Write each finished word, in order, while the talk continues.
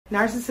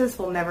Narcissists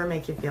will never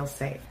make you feel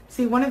safe.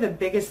 See, one of the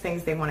biggest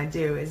things they want to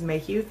do is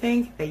make you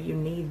think that you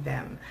need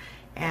them.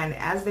 And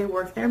as they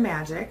work their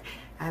magic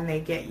and they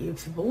get you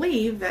to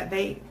believe that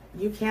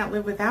you can't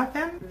live without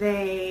them,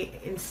 they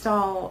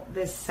install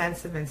this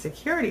sense of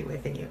insecurity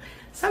within you.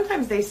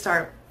 Sometimes they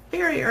start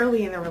very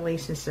early in the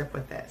relationship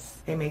with this.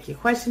 They make you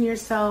question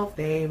yourself.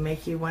 They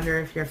make you wonder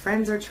if your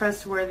friends are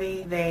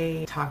trustworthy.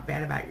 They talk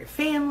bad about your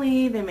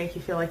family. They make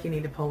you feel like you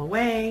need to pull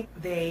away.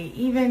 They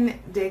even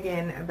dig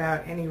in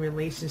about any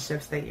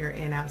relationships that you're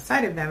in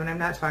outside of them. And I'm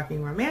not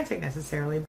talking romantic necessarily.